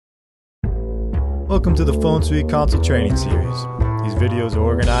Welcome to the PhoneSuite Console Training Series. These videos are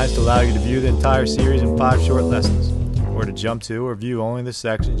organized to allow you to view the entire series in 5 short lessons, or to jump to or view only the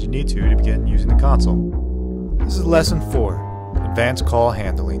sections you need to begin using the console. This is Lesson 4, Advanced Call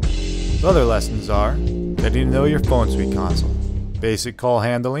Handling. The other lessons are Getting to know your PhoneSuite console, Basic Call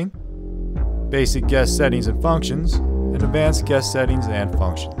Handling, Basic Guest Settings and Functions, and Advanced Guest Settings and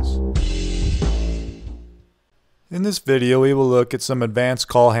Functions. In this video, we will look at some advanced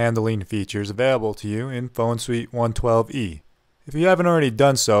call handling features available to you in PhoneSuite 112e. If you haven't already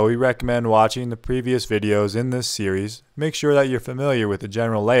done so, we recommend watching the previous videos in this series. Make sure that you're familiar with the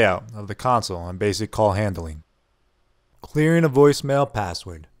general layout of the console and basic call handling. Clearing a voicemail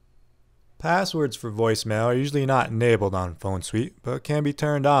password. Passwords for voicemail are usually not enabled on PhoneSuite, but can be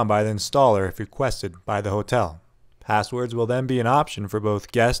turned on by the installer if requested by the hotel. Passwords will then be an option for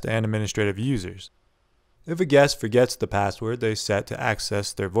both guest and administrative users. If a guest forgets the password they set to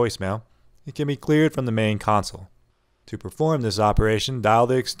access their voicemail, it can be cleared from the main console. To perform this operation, dial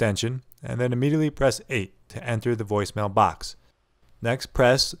the extension and then immediately press 8 to enter the voicemail box. Next,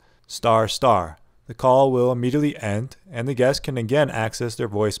 press **. The call will immediately end and the guest can again access their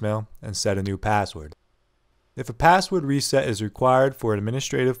voicemail and set a new password. If a password reset is required for an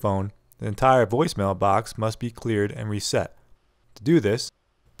administrative phone, the entire voicemail box must be cleared and reset. To do this,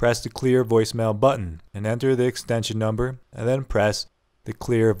 press the Clear Voicemail button and enter the extension number, and then press the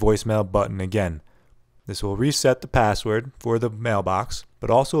Clear Voicemail button again. This will reset the password for the mailbox, but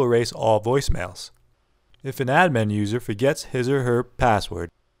also erase all voicemails. If an admin user forgets his or her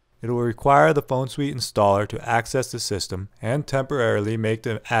password, it will require the PhoneSuite installer to access the system and temporarily make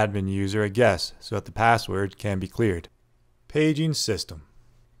the admin user a guest so that the password can be cleared. Paging system.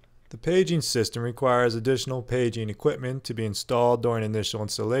 The paging system requires additional paging equipment to be installed during initial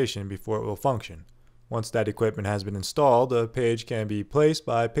installation before it will function. Once that equipment has been installed, the page can be placed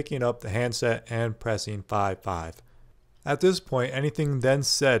by picking up the handset and pressing 5-5. At this point, anything then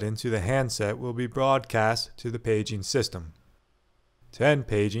said into the handset will be broadcast to the paging system. To end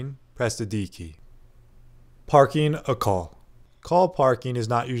paging, press the D key. Parking a call. Call parking is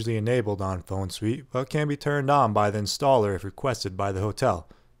not usually enabled on PhoneSuite, but can be turned on by the installer if requested by the hotel.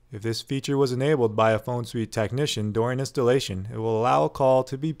 If this feature was enabled by a PhoneSuite technician during installation, it will allow a call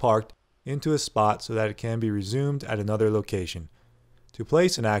to be parked into a spot so that it can be resumed at another location. To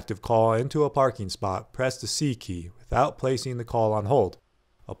place an active call into a parking spot, press the C key without placing the call on hold.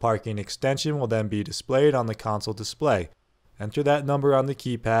 A parking extension will then be displayed on the console display. Enter that number on the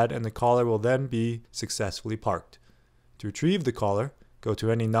keypad and the caller will then be successfully parked. To retrieve the caller, go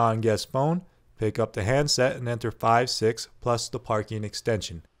to any non-guest phone, pick up the handset and enter 5-6 plus the parking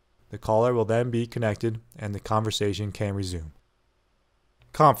extension. The caller will then be connected and the conversation can resume.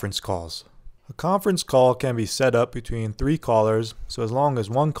 Conference calls. A conference call can be set up between 3 callers, so as long as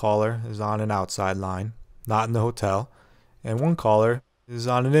one caller is on an outside line, not in the hotel, and one caller is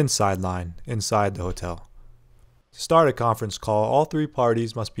on an inside line, inside the hotel. To start a conference call, all 3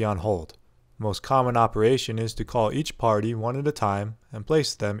 parties must be on hold. The most common operation is to call each party one at a time and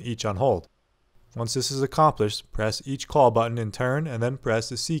place them each on hold. Once this is accomplished, press each call button in turn and then press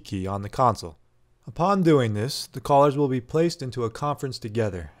the C key on the console. Upon doing this, the callers will be placed into a conference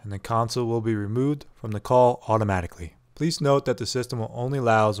together and the console will be removed from the call automatically. Please note that the system will only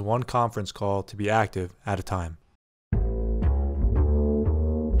allow one conference call to be active at a time.